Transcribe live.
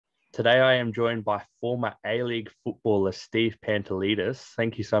Today I am joined by former A-League footballer Steve Pantelidis.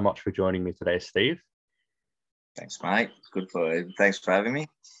 Thank you so much for joining me today, Steve. Thanks, mate. Thanks for having me.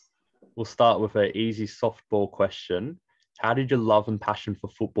 We'll start with an easy softball question. How did your love and passion for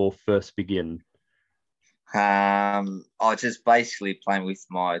football first begin? I was just basically playing with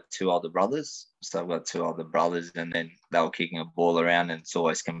my two older brothers. So I've got two older brothers, and then they were kicking a ball around, and it's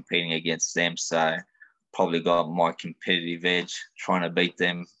always competing against them. So probably got my competitive edge trying to beat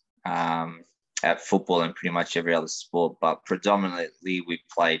them at football and pretty much every other sport. But predominantly we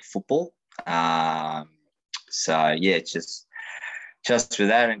played football. So yeah, just with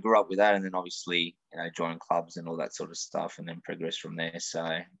that and grew up with that, and then obviously joined clubs and all that sort of stuff, and then progressed from there.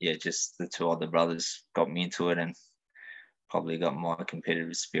 So yeah, just the two other brothers got me into it and probably got my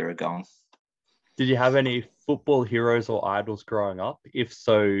competitive spirit going. Did you have any football heroes or idols growing up? If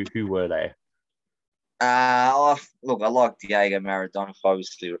so, who were they? Look, I like Diego Maradona for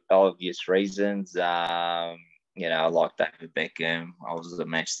obvious reasons. I like David Beckham. I was a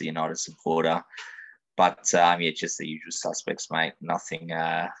Manchester United supporter. But yeah, just the usual suspects, mate. Nothing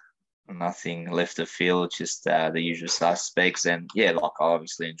left of field, just the usual suspects. And yeah, like I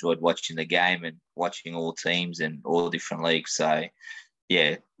obviously enjoyed watching the game and watching all teams and all different leagues. So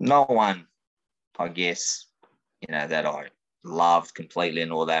yeah, no one, I guess, that I loved completely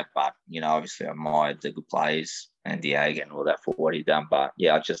and all that. But obviously I admired the good players and Diego and all that for what he done. But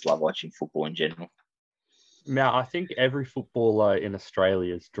yeah, I just love watching football in general. Now, I think every footballer in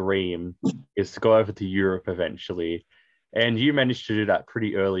Australia's dream is to go over to Europe eventually. And you managed to do that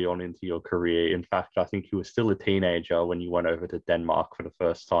pretty early on into your career. In fact, I think you were still a teenager when you went over to Denmark for the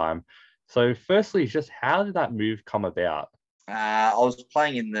first time. So firstly, just how did that move come about? I was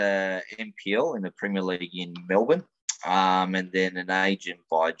playing in the NPL, in the Premier League in Melbourne. And then an agent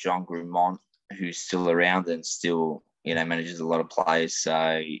by John Grumont, who's still around and still manages a lot of players.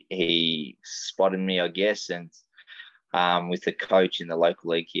 So he spotted me, I guess, and with the coach in the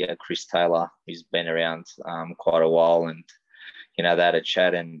local league here, Chris Taylor, who's been around quite a while, and they had a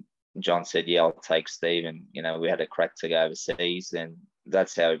chat, and John said, "Yeah, I'll take Steve," and we had a crack to go overseas, and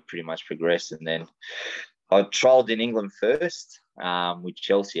that's how it pretty much progressed. And then I trialled in England first with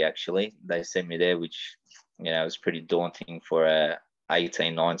Chelsea. Actually, they sent me there, which was pretty daunting for a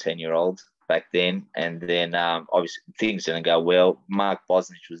 18, 19-year-old back then. And then obviously things didn't go well. Mark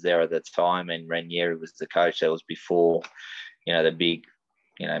Bosnich was there at the time, and Ranieri was the coach. That was before, the big,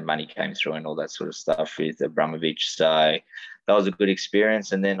 money came through and all that sort of stuff with Abramovich. So that was a good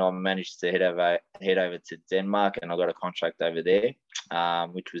experience. And then I managed to head over to Denmark, and I got a contract over there,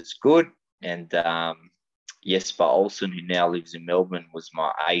 which was good. And Jesper Olsen, who now lives in Melbourne, was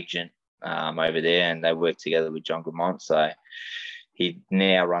my agent over there, and they worked together with John Gramont. So he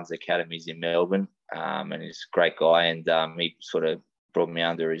now runs academies in Melbourne, and he's a great guy. And he sort of brought me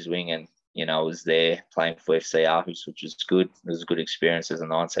under his wing, and I was there playing for FC Aarhus, which was good. It was a good experience as a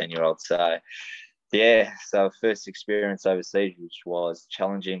 19-year-old. So yeah, so first experience overseas, which was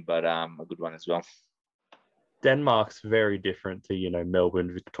challenging, but a good one as well. Denmark's very different to,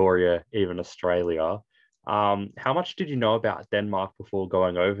 Melbourne, Victoria, even Australia. How much did you know about Denmark before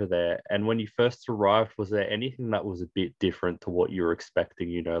going over there? And when you first arrived, was there anything that was a bit different to what you were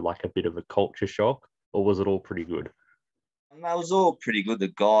expecting, like a bit of a culture shock, or was it all pretty good? It was all pretty good. The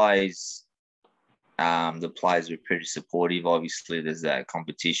guys, the players were pretty supportive. Obviously, there's that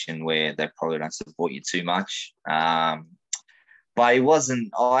competition where they probably don't support you too much. But it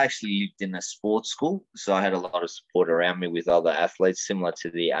wasn't, I actually lived in a sports school, so I had a lot of support around me with other athletes, similar to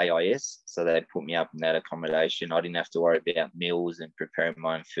the AIS. So they put me up in that accommodation. I didn't have to worry about meals and preparing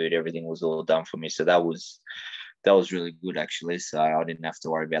my own food. Everything was all done for me. So that was really good, actually. So I didn't have to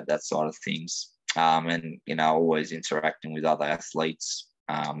worry about that side of things. And, always interacting with other athletes,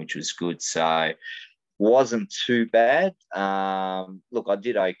 which was good. So wasn't too bad. Look, I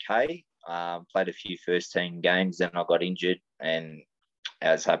did okay. Played a few first team games, then I got injured, and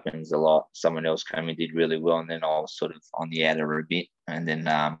as happens a lot, someone else came and did really well, and then I was sort of on the outer a bit, and then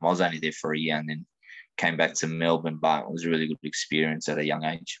I was only there for a year, and then came back to Melbourne. But it was a really good experience at a young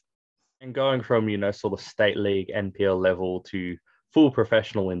age. And going from, sort of state league NPL level to full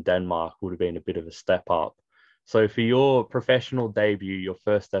professional in Denmark would have been a bit of a step up. So for your professional debut, your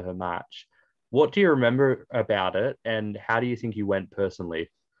first ever match, what do you remember about it, and how do you think you went personally?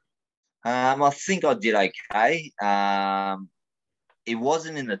 I think I did okay. It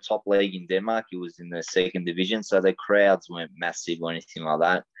wasn't in the top league in Denmark. It was in the second division, so the crowds weren't massive or anything like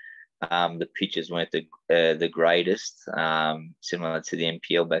that. The pitches weren't the greatest, similar to the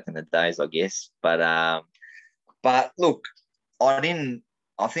NPL back in the days, I guess. But look, I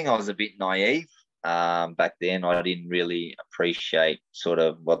think I was a bit naive. back then. I didn't really appreciate sort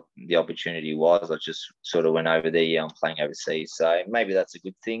of what the opportunity was. I just sort of went over there, playing overseas. So maybe that's a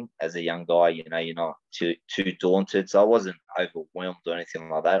good thing as a young guy. You're not too daunted. So I wasn't overwhelmed or anything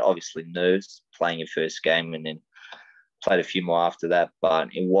like that. Obviously nerves playing your first game, and then played a few more after that. But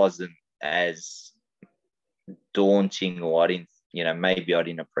it wasn't as daunting, or maybe I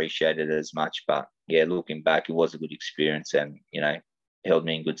didn't appreciate it as much. But yeah, looking back, it was a good experience, and held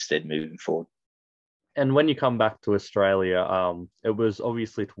me in good stead moving forward. And when you come back to Australia, it was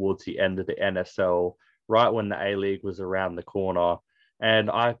obviously towards the end of the NSL, right when the A-League was around the corner.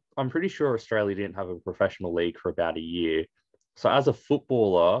 And I'm pretty sure Australia didn't have a professional league for about a year. So as a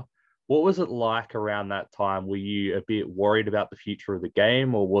footballer, what was it like around that time? Were you a bit worried about the future of the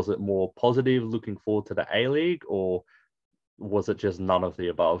game, or was it more positive looking forward to the A-League, or was it just none of the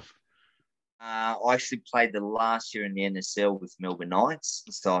above? I actually played the last year in the NSL with Melbourne Knights,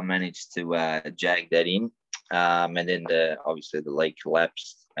 so I managed to jag that in. And then obviously the league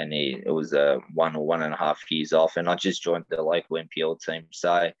collapsed, and it was 1.5 years off, and I just joined the local NPL team.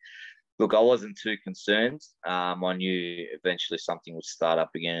 So, look, I wasn't too concerned. I knew eventually something would start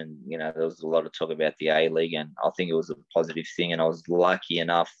up again. There was a lot of talk about the A-League, and I think it was a positive thing. And I was lucky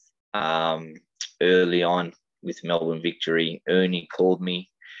enough early on with Melbourne Victory. Ernie called me.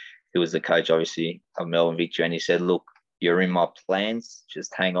 He was the coach, obviously, of Melbourne Victory, and he said, "Look, you're in my plans.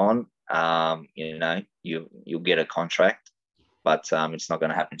 Just hang on. You'll get a contract, but it's not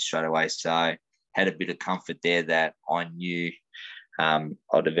going to happen straight away." So I had a bit of comfort there that I knew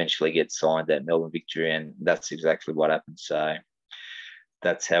I'd eventually get signed at Melbourne Victory, and that's exactly what happened. So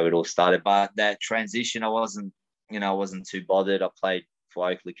that's how it all started. But that transition, I wasn't too bothered. I played for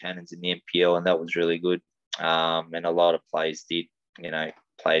Oakley Cannons in the NPL, and that was really good. And a lot of players did,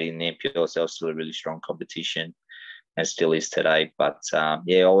 played in the NPL, so it was still a really strong competition, and still is today. But I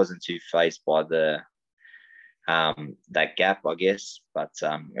wasn't too fazed by that gap, I guess. But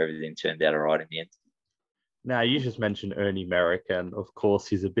everything turned out all right in the end. Now, you just mentioned Ernie Merrick, and of course,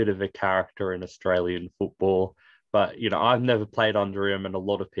 he's a bit of a character in Australian football. But, I've never played under him, and a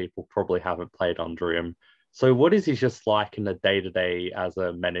lot of people probably haven't played under him. So what is he just like in the day-to-day as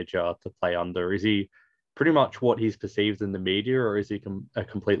a manager to play under? Is he pretty much what he's perceived in the media, or is he a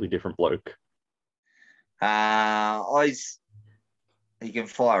completely different bloke? He can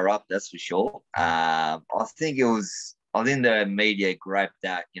fire up, that's for sure. I think the media grabbed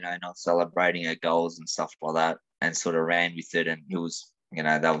that, not celebrating her goals and stuff like that, and sort of ran with it. And he was,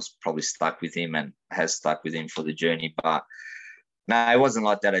 that was probably stuck with him and has stuck with him for the journey. But no, it wasn't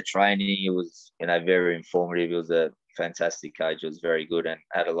like that at training. It was, very informative. He was a fantastic coach. It was very good and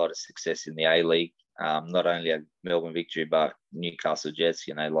had a lot of success in the A-League. Not only at Melbourne Victory, but Newcastle Jets,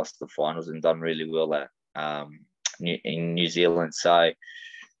 lost the finals and done really well at in New Zealand. So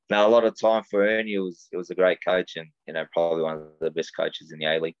now a lot of time for Ernie. It was a great coach, and probably one of the best coaches in the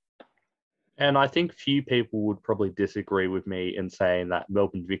A-League. And I think few people would probably disagree with me in saying that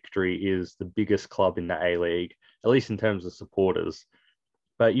Melbourne Victory is the biggest club in the A-League, at least in terms of supporters.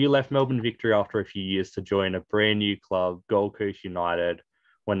 But you left Melbourne Victory after a few years to join a brand new club, Gold Coast United,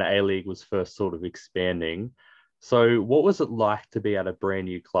 when the A-League was first sort of expanding. So what was it like to be at a brand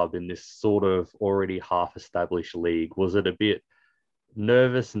new club in this sort of already half-established league? Was it a bit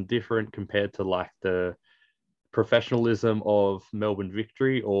nervous and different compared to like the professionalism of Melbourne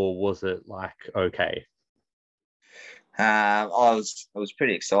Victory, or was it like okay? It was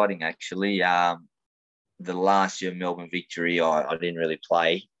pretty exciting actually. The last year of Melbourne Victory, I didn't really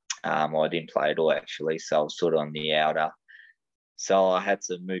play. I didn't play at all actually, so I was sort of on the outer. So I had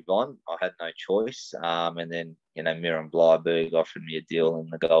to move on. I had no choice. And then, Miriam Blyberg offered me a deal in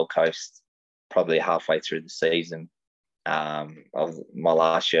the Gold Coast probably halfway through the season of my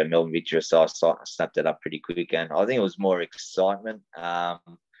last year at Melbourne Victory. So I snapped it up pretty quick. And I think it was more excitement.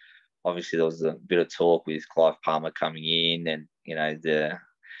 Obviously, there was a bit of talk with Clive Palmer coming in and,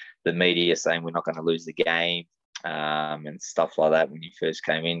 the media saying we're not going to lose the game and stuff like that when you first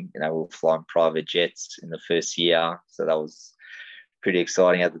came in. We were flying private jets in the first year. So that was pretty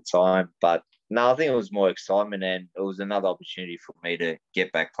exciting at the time. But no, I think it was more excitement, and it was another opportunity for me to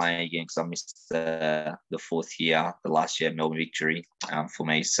get back playing again because I missed the fourth year, the last year at Melbourne Victory for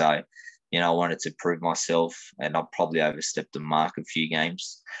me. So, I wanted to prove myself, and I probably overstepped the mark a few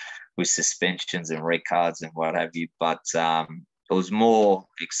games with suspensions and red cards and what have you. But it was more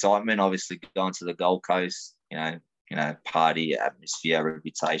excitement, obviously, going to the Gold Coast, party, atmosphere,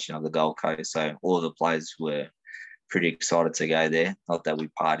 reputation of the Gold Coast. So all the players were pretty excited to go there. Not that we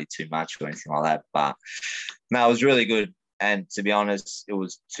partied too much or anything like that, but no, it was really good. And to be honest, it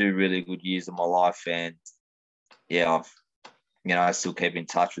was 2 really good years of my life. And yeah, I still keep in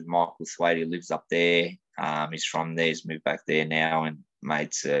touch with Michael Thwaite, who lives up there. He's from there. He's moved back there now, and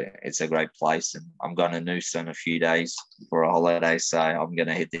mate, it's a great place. And I'm going to Noosa in a few days for a holiday, so I'm going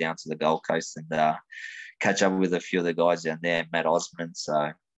to head down to the Gold Coast and catch up with a few of the guys down there, Matt Osmond.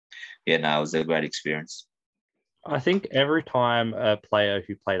 So, yeah, no, it was a great experience. I think every time a player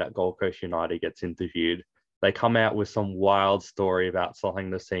who played at Gold Coast United gets interviewed, they come out with some wild story about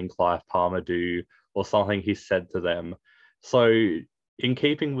something they've seen Clive Palmer do or something he said to them. So in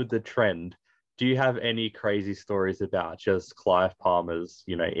keeping with the trend, do you have any crazy stories about just Clive Palmer's,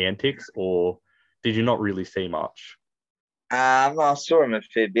 antics, or did you not really see much? I saw him a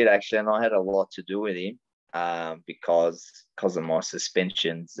fair bit, actually, and I had a lot to do with him because of my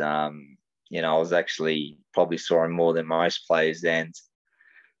suspensions. I was actually probably saw him more than most players. And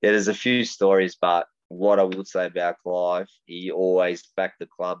there's a few stories, but what I would say about Clive, he always backed the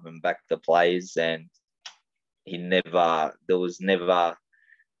club and backed the players, and he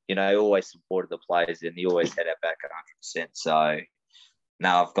always supported the players, and he always had our back 100%. So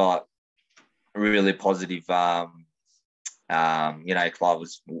now I've got really positive, Clive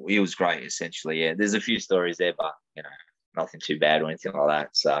he was great, essentially. Yeah, there's a few stories there, but, nothing too bad or anything like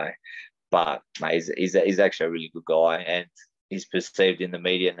that. So, but mate, he's actually a really good guy, and he's perceived in the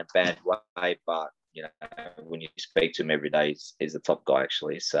media in a bad way, but when you speak to him every day, he's a top guy,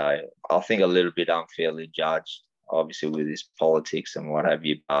 actually. So I think a little bit unfairly judged, obviously, with his politics and what have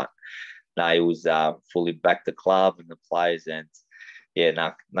you. But no, he was fully backed the club and the players, and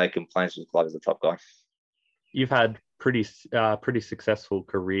no complaints with the club as a top guy. You've had pretty successful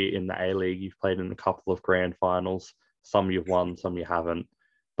career in the A-League. You've played in a couple of grand finals. Some you've won, some you haven't.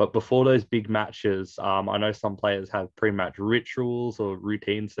 But before those big matches, I know some players have pre-match rituals or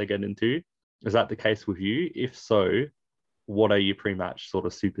routines they get into. Is that the case with you? If so, what are your pre-match sort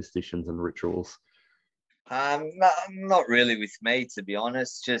of superstitions and rituals? Not really with me, to be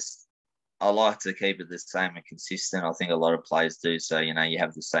honest. Just I like to keep it the same and consistent. I think a lot of players do. So, you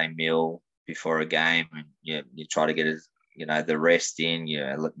have the same meal before a game, and you try to get the rest in,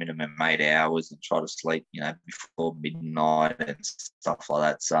 minimum 8 hours, and try to sleep, before midnight and stuff like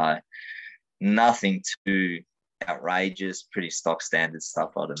that. So nothing too outrageous, pretty stock standard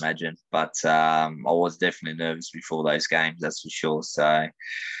stuff, I'd imagine. But I was definitely nervous before those games, that's for sure. So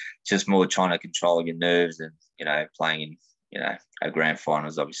just more trying to control your nerves, and playing in a grand final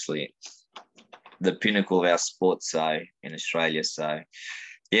is obviously the pinnacle of our sport, so in Australia. So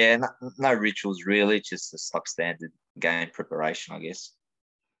yeah, no rituals really, just a stock standard game preparation, I guess.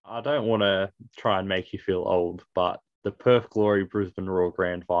 I don't want to try and make you feel old, but the Perth Glory Brisbane Roar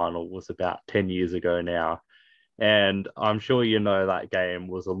Grand Final was about 10 years ago now. And I'm sure that game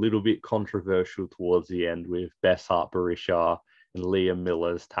was a little bit controversial towards the end, with Bessart Barisha and Liam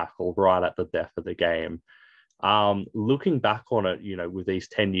Miller's tackle right at the death of the game. Looking back on it, with these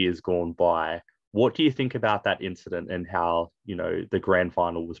 10 years gone by, what do you think about that incident and how, the grand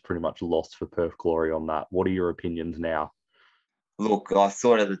final was pretty much lost for Perth Glory on that? What are your opinions now? Look, I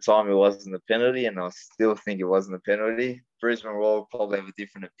thought at the time it wasn't a penalty, and I still think it wasn't a penalty. Brisbane Roar probably have a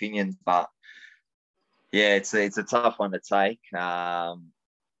different opinion, but yeah, it's a tough one to take.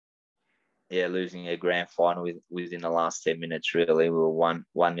 Losing a grand final within the last 10 minutes, really. We were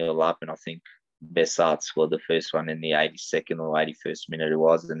 1-0 up, and I think Bessart scored the first one in the 82nd or 81st minute it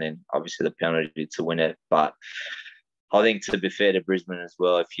was, and then obviously the penalty to win it. But I think, to be fair to Brisbane as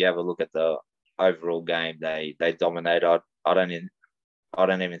well, if you have a look at the overall game, they dominated. I don't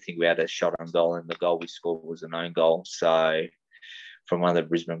even think we had a shot on goal, and the goal we scored was an own goal. So from one of the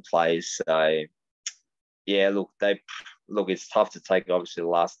Brisbane players. So yeah, look, it's tough to take, obviously, the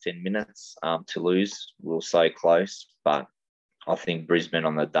last 10 minutes to lose. We were so close, but I think Brisbane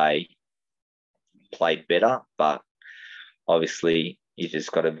on the day played better. But obviously, you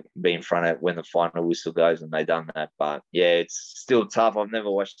just got to be in front of when the final whistle goes, and they done that. But yeah, it's still tough. I've never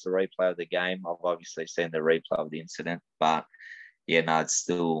watched the replay of the game. I've obviously seen the replay of the incident, but yeah, no, it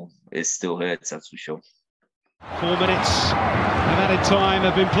still hurts, that's for sure. 4 minutes of added time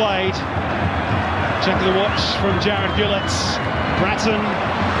have been played. Checking the watch from Jared Gillett. Bratton.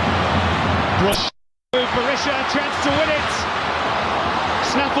 Brush. Barisha, chance to win it.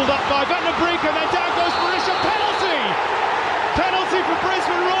 Snaffled up by Van den Brink, and then down goes Barisha. Penalty! Penalty for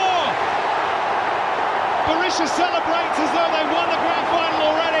Brisbane Roar. Barisha celebrates as though they won the grand final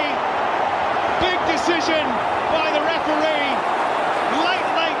already. Big decision by the referee. Late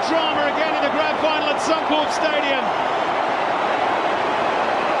drama again in the grand final at Suncorp Stadium.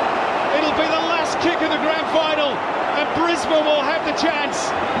 It'll be the last kick of the grand final, and Brisbane will have the chance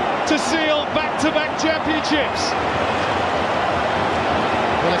to seal back-to-back championships.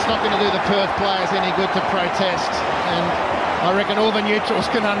 Well, it's not going to do the Perth players any good to protest, and I reckon all the neutrals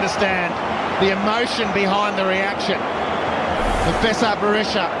can understand the emotion behind the reaction. Professor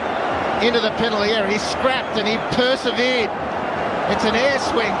Berisha into the penalty area. He scrapped and he persevered. It's an air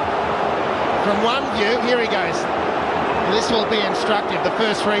swing from one view. Here he goes. This will be instructive. The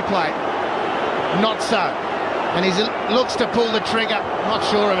first replay, not so. And he looks to pull the trigger. Not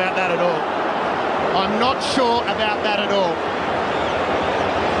sure about that at all. I'm not sure about that at all.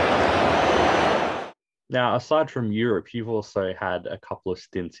 Now, aside from Europe, you've also had a couple of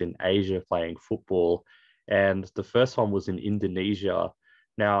stints in Asia playing football, and the first one was in Indonesia.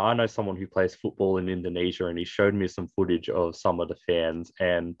 Now, I know someone who plays football in Indonesia, and he showed me some footage of some of the fans,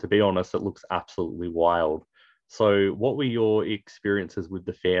 and to be honest, it looks absolutely wild. So what were your experiences with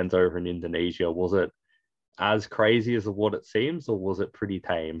the fans over in Indonesia? Was it as crazy as what it seems, or was it pretty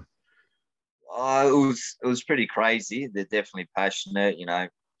tame? It was pretty crazy. They're definitely passionate,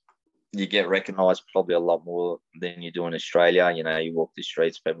 You get recognised probably a lot more than you do in Australia. You walk the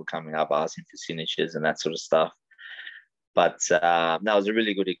streets, people coming up asking for signatures and that sort of stuff. But no, it was a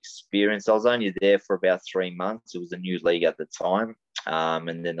really good experience. I was only there for about 3 months. It was a new league at the time,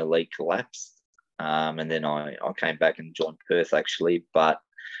 and then the league collapsed. And then I came back and joined Perth, actually. But,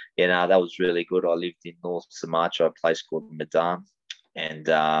 that was really good. I lived in North Sumatra, a place called Medan. And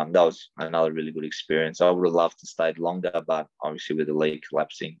that was another really good experience. I would have loved to stay longer, but obviously with the league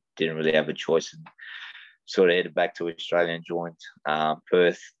collapsing, didn't really have a choice, and sort of headed back to Australia and joined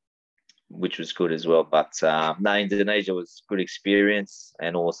Perth, which was good as well. But no, Indonesia was a good experience.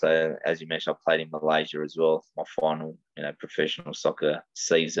 And also, as you mentioned, I played in Malaysia as well. My final, professional soccer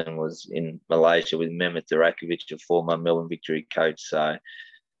season was in Malaysia with Mehmet Durakovic, a former Melbourne Victory coach. So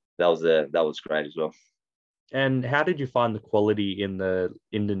that was great as well. And how did you find the quality in the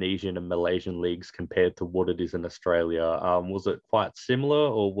Indonesian and Malaysian leagues compared to what it is in Australia? Was it quite similar,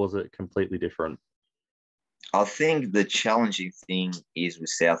 or was it completely different? I think the challenging thing is with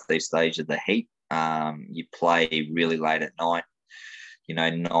Southeast Asia, the heat. You play really late at night,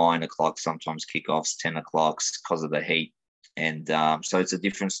 9 o'clock, sometimes kickoffs, 10 o'clock because of the heat. And so it's a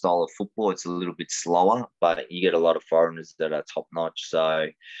different style of football. It's a little bit slower, but you get a lot of foreigners that are top notch. So,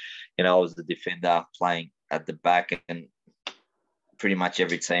 I was the defender playing at the back, and pretty much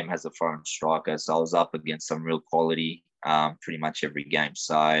every team has a foreign striker. So I was up against some real quality pretty much every game.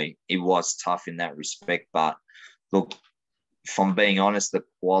 So it was tough in that respect. But look, if I'm being honest, the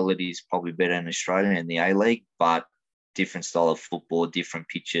quality is probably better in Australia in the A-League, but different style of football, different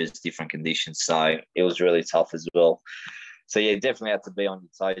pitches, different conditions. So it was really tough as well. So yeah, definitely had to be on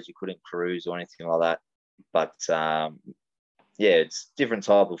your toes. You couldn't cruise or anything like that. But yeah, it's different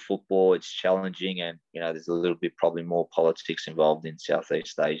type of football. It's challenging, and there's a little bit probably more politics involved in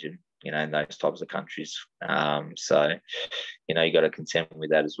Southeast Asia, in those types of countries. So you got to contend with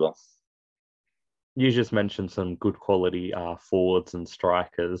that as well. You just mentioned some good quality forwards and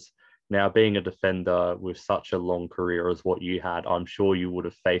strikers. Now, being a defender with such a long career as what you had, I'm sure you would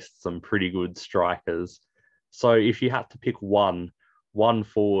have faced some pretty good strikers. So if you had to pick one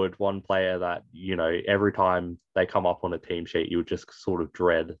forward, one player that, every time they come up on a team sheet, you would just sort of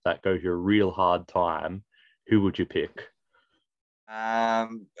dread, that goes you a real hard time, who would you pick?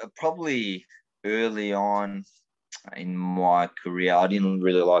 Probably early on in my career, I didn't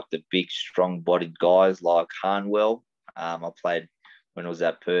really like the big, strong-bodied guys like Harnwell. I played when I was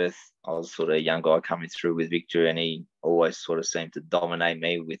at Perth. I was sort of a young guy coming through with Victor, and he always sort of seemed to dominate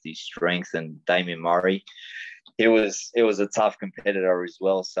me with his strength. And Damien Murray, it was a tough competitor as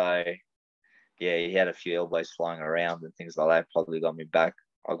well. So, yeah, he had a few elbows flying around and things like that. Probably got me back.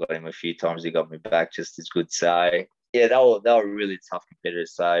 I got him a few times. He got me back just as good. So, yeah, they were really tough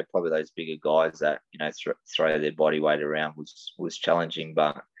competitors. So probably those bigger guys that, throw their body weight around was challenging,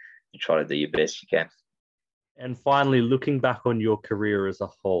 but you try to do your best you can. And finally, looking back on your career as a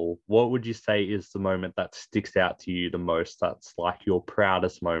whole, what would you say is the moment that sticks out to you the most? That's like your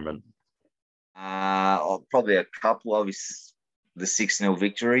proudest moment? Probably a couple. Obviously, the 6-0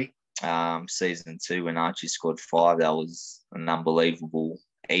 victory, season 2 when Archie scored 5. That was an unbelievable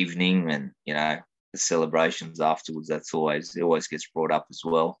evening, and the celebrations afterwards. It always gets brought up as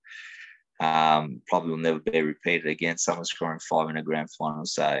well. Probably will never be repeated again. Someone scoring 5 in a grand final.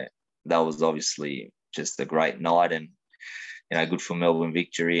 So that was obviously just a great night, and good for Melbourne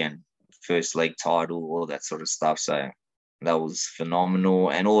Victory and first league title, all that sort of stuff. So that was phenomenal.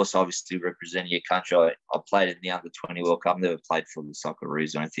 And also obviously representing your country. I played in the under-20 World Cup. Never played for the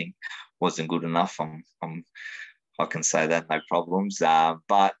Socceroos or anything. Wasn't good enough. I can say that, no problems.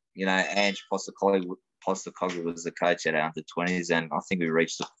 But Ange Postecoglou was the coach at our under-20s, and I think we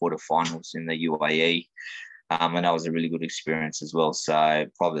reached the quarterfinals in the UAE. And that was a really good experience as well. So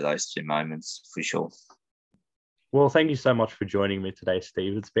probably those 2 moments for sure. Well, thank you so much for joining me today,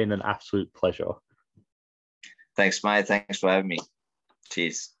 Steve. It's been an absolute pleasure. Thanks, mate. Thanks for having me.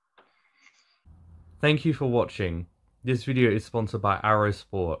 Cheers. Thank you for watching. This video is sponsored by Arrow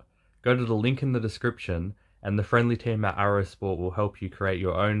Sport. Go to the link in the description and the friendly team at Arrow Sport will help you create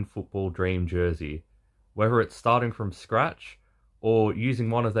your own football dream jersey. Whether it's starting from scratch or using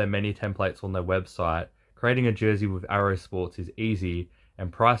one of their many templates on their website, creating a jersey with Arrow Sports is easy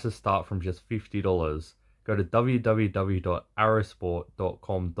and prices start from just $50. Go to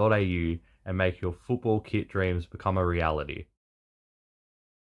www.arrowsport.com.au and make your football kit dreams become a reality.